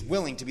that he is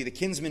willing to be the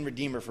kinsman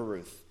redeemer for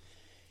Ruth.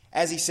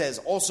 As he says,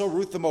 also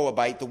Ruth the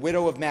Moabite, the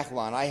widow of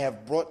Machlon, I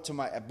have brought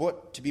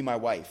to be my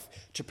wife,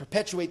 to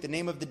perpetuate the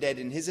name of the dead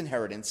in his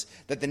inheritance,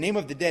 that the name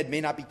of the dead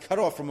may not be cut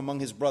off from among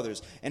his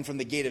brothers and from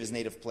the gate of his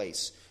native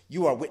place.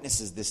 You are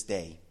witnesses this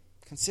day.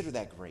 Consider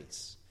that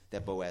grace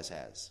that Boaz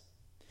has.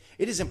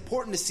 It is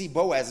important to see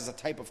Boaz as a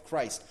type of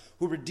Christ,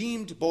 who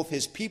redeemed both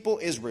his people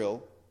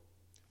Israel.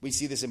 We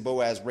see this in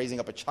Boaz raising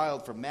up a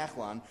child from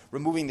Machlon,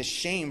 removing the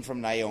shame from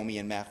Naomi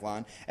and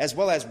Machlon, as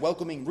well as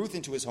welcoming Ruth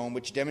into his home,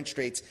 which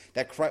demonstrates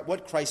that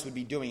what Christ would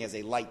be doing as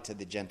a light to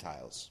the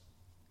Gentiles.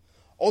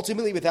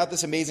 Ultimately, without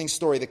this amazing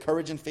story, the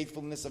courage and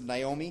faithfulness of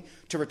Naomi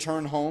to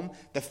return home,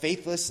 the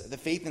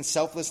faith and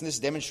selflessness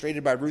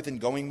demonstrated by Ruth in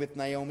going with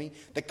Naomi,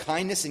 the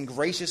kindness and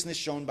graciousness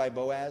shown by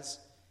Boaz,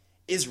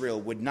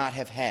 Israel would not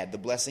have had the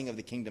blessing of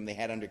the kingdom they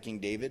had under King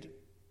David,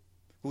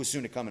 who was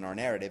soon to come in our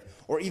narrative.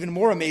 Or even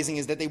more amazing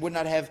is that they would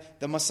not have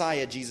the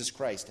Messiah, Jesus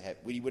Christ.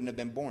 He wouldn't have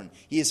been born.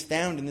 He is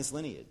found in this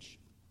lineage.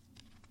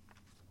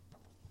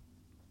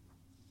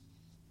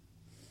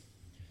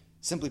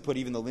 Simply put,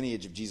 even the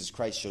lineage of Jesus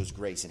Christ shows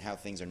grace and how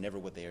things are never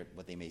what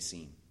they may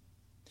seem.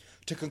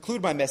 To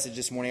conclude my message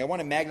this morning, I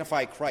want to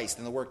magnify Christ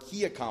and the work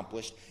he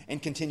accomplished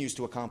and continues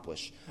to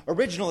accomplish.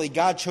 Originally,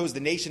 God chose the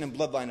nation and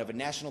bloodline of a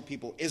national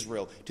people,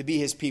 Israel, to be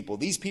his people.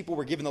 These people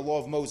were given the law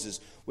of Moses,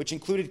 which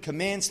included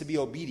commands to be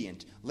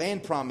obedient,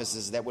 land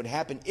promises that would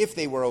happen if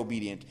they were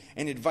obedient,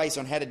 and advice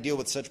on how to deal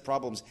with such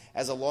problems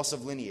as a loss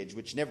of lineage,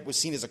 which never was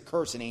seen as a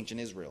curse in ancient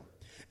Israel.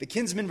 The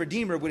kinsman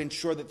redeemer would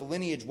ensure that the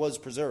lineage was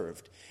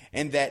preserved,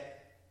 and that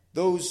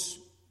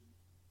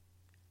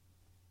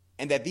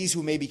these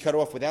who may be cut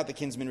off without the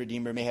kinsman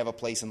redeemer may have a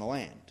place in the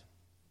land.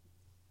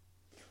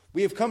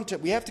 We have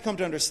to come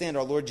to understand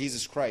our Lord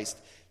Jesus Christ.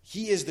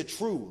 He is the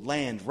true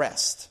land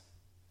rest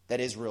that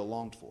Israel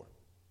longed for.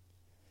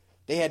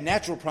 They had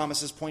natural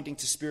promises pointing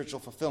to spiritual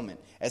fulfillment,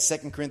 as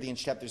 2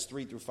 Corinthians chapters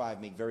 3 through 5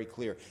 make very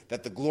clear,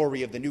 that the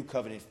glory of the new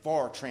covenant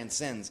far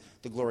transcends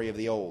the glory of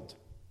the old.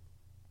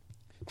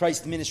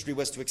 Christ's ministry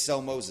was to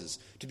excel Moses,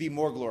 to be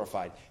more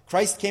glorified.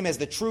 Christ came as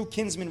the true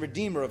kinsman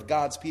redeemer of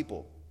God's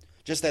people.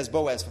 Just as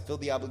Boaz fulfilled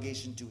the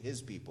obligation to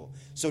his people,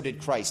 so did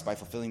Christ by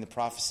fulfilling the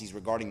prophecies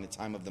regarding the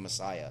time of the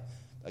Messiah.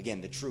 Again,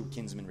 the true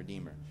kinsman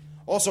redeemer.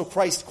 Also,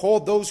 Christ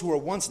called those who were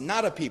once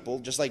not a people,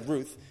 just like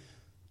Ruth,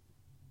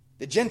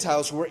 the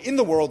Gentiles who were in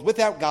the world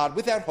without God,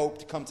 without hope,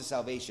 to come to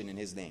salvation in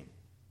his name.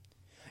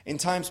 In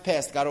times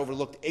past, God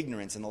overlooked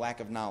ignorance and the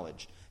lack of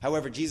knowledge.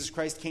 However, Jesus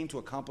Christ came to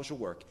accomplish a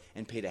work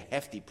and paid a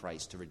hefty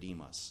price to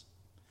redeem us.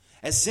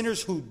 As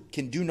sinners who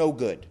can do no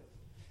good,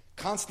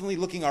 constantly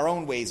looking our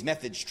own ways,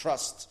 methods,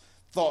 trusts,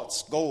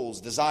 thoughts, goals,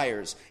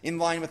 desires, in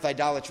line with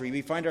idolatry,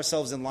 we find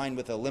ourselves in line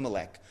with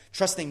Elimelech,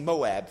 trusting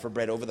Moab for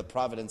bread over the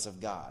providence of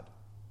God.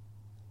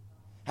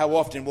 How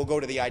often we'll go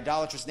to the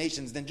idolatrous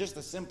nations than just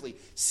to simply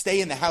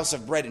stay in the house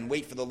of bread and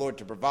wait for the Lord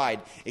to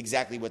provide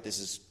exactly what this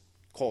is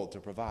called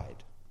to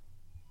provide.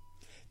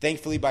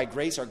 Thankfully, by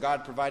grace, our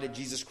God provided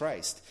Jesus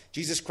Christ.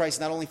 Jesus Christ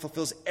not only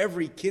fulfills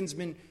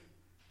everything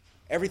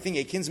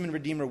a kinsman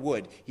redeemer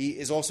would, he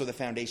is also the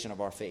foundation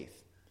of our faith.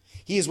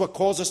 He is what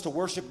calls us to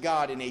worship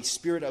God in a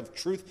spirit of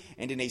truth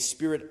and in a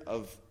spirit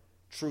of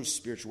true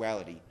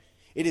spirituality.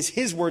 It is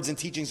his words and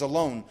teachings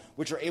alone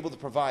which are able to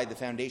provide the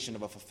foundation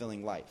of a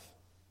fulfilling life.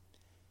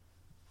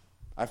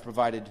 I've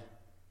provided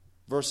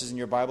verses in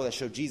your Bible that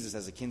show Jesus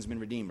as a kinsman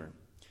redeemer.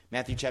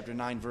 Matthew chapter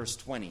 9, verse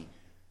 20.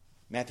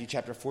 Matthew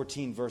chapter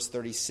 14, verse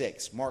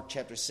 36. Mark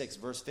chapter 6,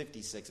 verse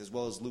 56, as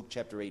well as Luke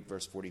chapter 8,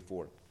 verse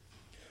 44.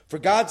 For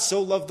God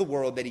so loved the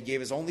world that he gave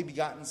his only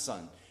begotten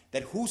Son,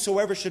 that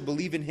whosoever should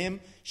believe in him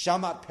shall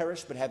not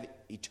perish but have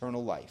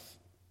eternal life.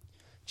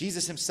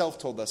 Jesus himself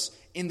told us,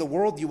 in the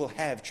world you will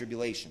have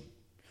tribulation.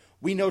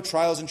 We know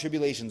trials and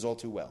tribulations all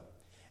too well.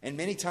 And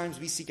many times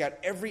we seek out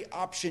every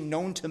option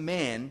known to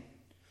man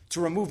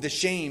to remove the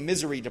shame,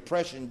 misery,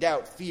 depression,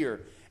 doubt,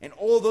 fear, and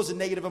all those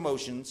negative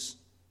emotions,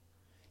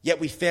 yet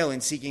we fail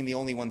in seeking the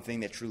only one thing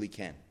that truly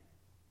can: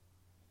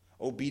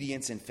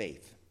 obedience and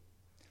faith.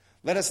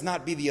 Let us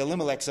not be the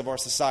Elimelechs of our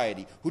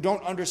society who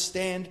don't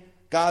understand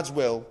God's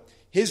will.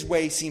 His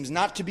way seems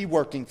not to be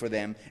working for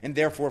them, and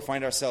therefore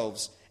find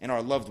ourselves and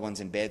our loved ones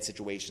in bad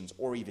situations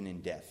or even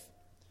in death.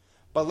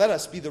 But let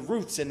us be the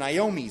Ruths and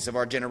Naomis of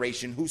our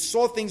generation who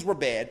saw things were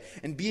bad,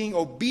 and being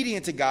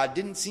obedient to God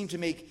didn't seem to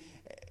make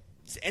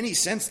any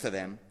sense to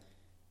them.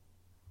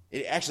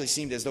 It actually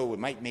seemed as though it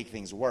might make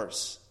things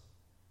worse.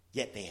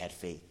 Yet they had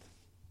faith.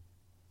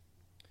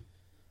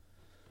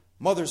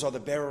 Mothers are the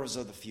bearers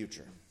of the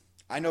future.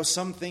 I know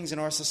some things in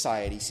our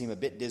society seem a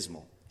bit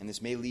dismal, and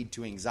this may lead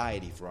to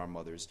anxiety for our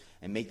mothers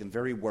and make them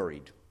very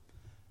worried.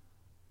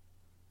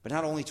 But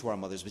not only to our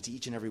mothers, but to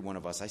each and every one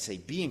of us, I say,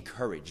 be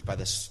encouraged by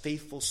this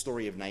faithful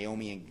story of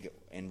Naomi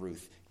and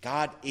Ruth.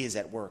 God is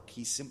at work.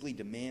 He simply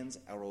demands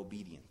our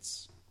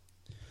obedience.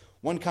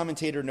 One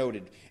commentator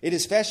noted, it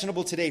is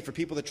fashionable today for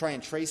people to try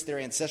and trace their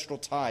ancestral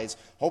ties,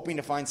 hoping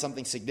to find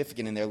something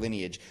significant in their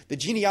lineage. The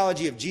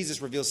genealogy of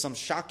Jesus reveals some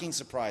shocking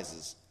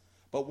surprises.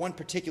 But one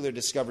particular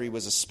discovery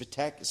was a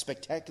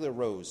spectacular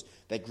rose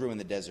that grew in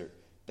the desert.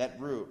 That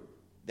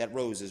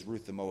rose is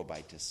Ruth the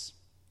Moabitess,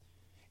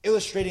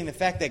 illustrating the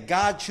fact that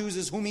God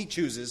chooses whom he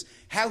chooses,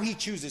 how he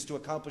chooses to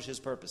accomplish his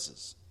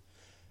purposes.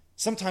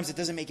 Sometimes it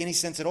doesn't make any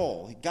sense at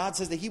all. God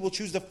says that he will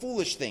choose the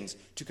foolish things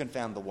to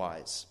confound the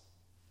wise.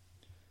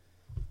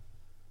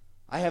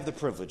 I have the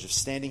privilege of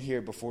standing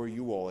here before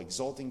you all,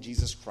 exalting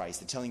Jesus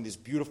Christ and telling this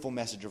beautiful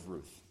message of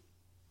Ruth,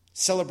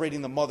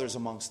 celebrating the mothers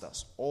amongst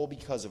us, all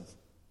because of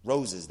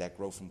roses that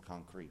grow from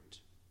concrete.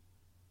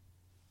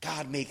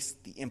 God makes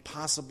the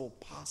impossible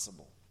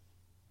possible.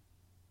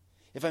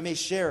 If I may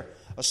share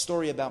a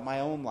story about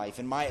my own life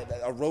and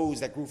a rose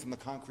that grew from the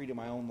concrete of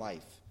my own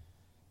life,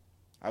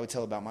 I would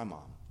tell about my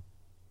mom.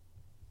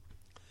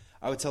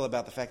 I would tell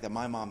about the fact that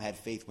my mom had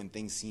faith when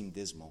things seemed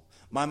dismal.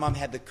 My mom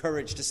had the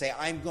courage to say,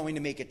 I'm going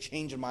to make a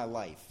change in my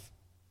life.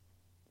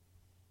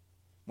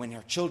 When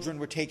her children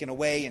were taken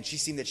away and she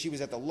seemed that she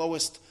was at the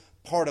lowest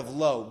part of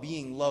low,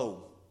 being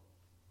low,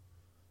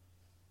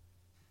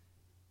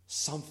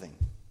 something,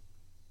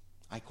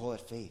 I call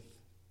it faith,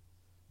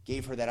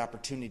 gave her that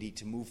opportunity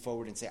to move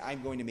forward and say,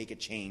 I'm going to make a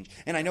change.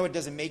 And I know it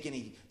doesn't make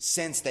any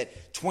sense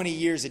that 20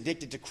 years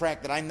addicted to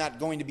crack that I'm not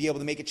going to be able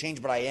to make a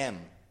change, but I am.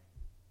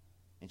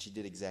 And she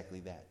did exactly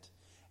that.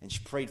 And she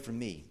prayed for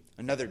me.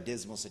 Another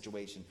dismal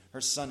situation.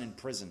 Her son in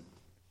prison.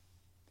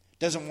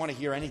 Doesn't want to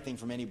hear anything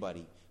from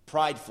anybody.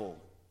 Prideful.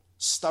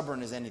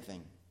 Stubborn as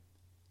anything.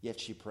 Yet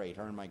she prayed.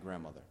 Her and my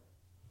grandmother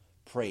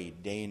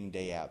prayed day in and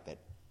day out that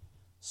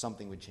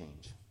something would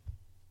change.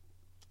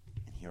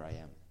 And here I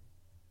am.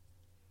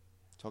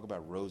 Talk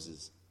about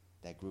roses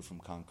that grew from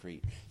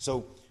concrete.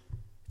 So,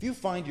 if you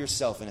find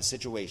yourself in a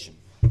situation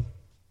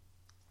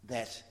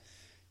that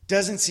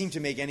doesn't seem to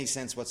make any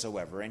sense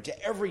whatsoever, and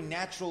to every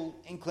natural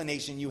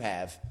inclination you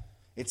have,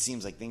 it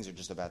seems like things are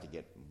just about to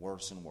get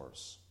worse and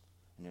worse,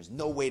 and there's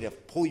no way to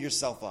pull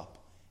yourself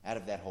up out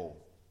of that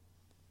hole,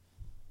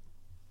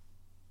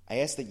 I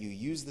ask that you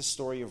use the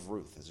story of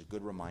Ruth as a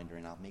good reminder,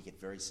 and I'll make it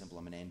very simple.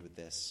 I'm going to end with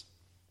this.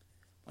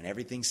 When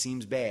everything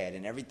seems bad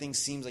and everything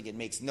seems like it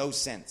makes no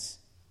sense,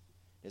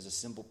 there's a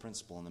simple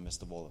principle in the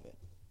midst of all of it.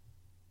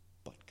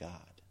 But God.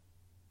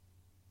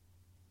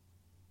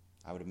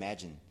 I would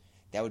imagine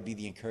that would be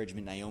the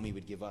encouragement Naomi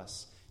would give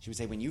us. She would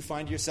say, when you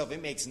find yourself,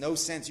 it makes no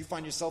sense. You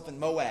find yourself in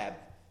Moab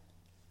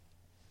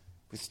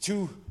with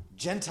two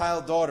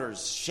Gentile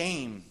daughters,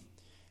 shame,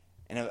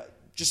 and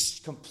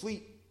just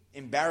complete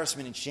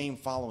embarrassment and shame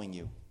following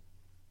you.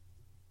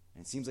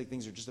 And it seems like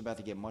things are just about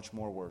to get much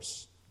more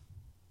worse.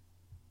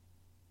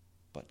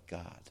 But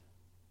God.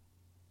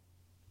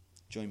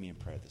 Join me in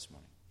prayer this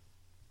morning.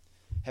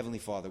 Heavenly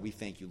Father, we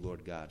thank you,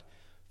 Lord God,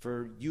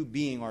 for you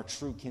being our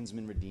true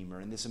kinsman redeemer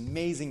and this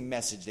amazing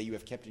message that you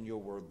have kept in your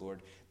word,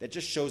 Lord, that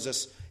just shows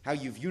us how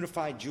you've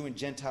unified Jew and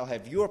Gentile,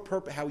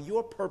 how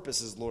your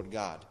purposes, Lord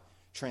God,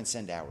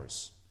 transcend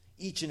ours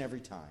each and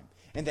every time.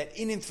 And that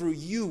in and through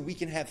you we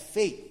can have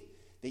faith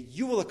that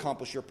you will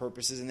accomplish your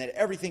purposes and that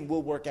everything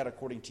will work out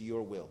according to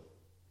your will.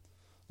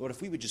 Lord,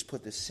 if we would just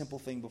put this simple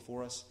thing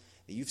before us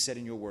that you've said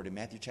in your word in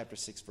Matthew chapter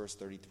 6, verse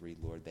 33,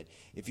 Lord, that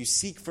if you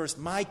seek first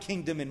my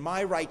kingdom and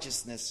my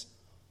righteousness,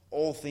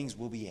 all things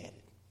will be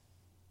added.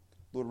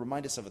 Lord,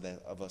 remind us of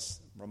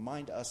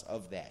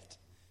that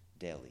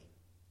daily.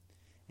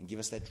 And give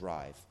us that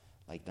drive,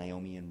 like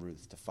Naomi and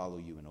Ruth, to follow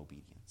you in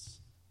obedience.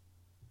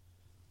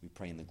 We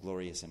pray in the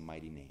glorious and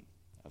mighty name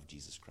of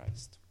Jesus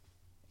Christ.